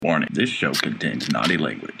Warning, this show contains naughty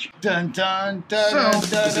language. Dun dun dun dun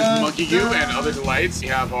This is Monkey Goo and Other Delights. We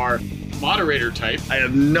have our moderator type. I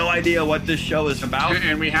have no idea what this show is about.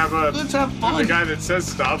 And we have Let's have fun. the guy that says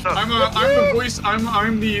stuff. I'm the voice.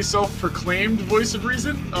 I'm the self-proclaimed voice of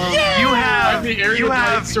reason. You I'm the area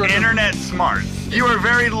have guide sort of- internet smarts. You are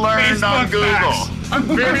very learned on Facebook Google. facts. I'm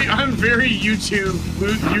very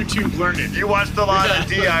YouTube learned. You watched a lot of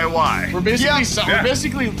DIY. We're basically Yeah. we're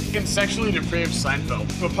basically sexually depraved Seinfeld.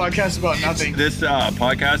 A podcast about nothing. This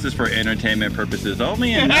podcast is for entertainment purposes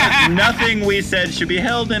only, and nothing we said should be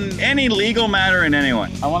held in any legal matter in any way.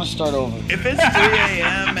 I want to start over. If it's 3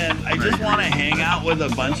 a.m. and I just want to hang out with a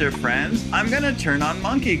bunch of friends, I'm going to turn on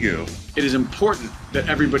Monkey Goo. It is important that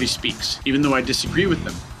everybody speaks, even though I disagree with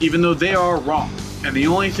them, even though they are wrong. And the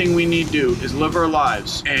only thing we need to do is live our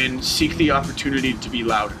lives and seek the opportunity to be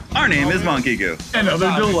louder. Our name is Monkey Goo. And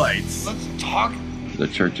Other Delights. Let's talk. The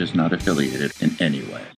church is not affiliated in any way.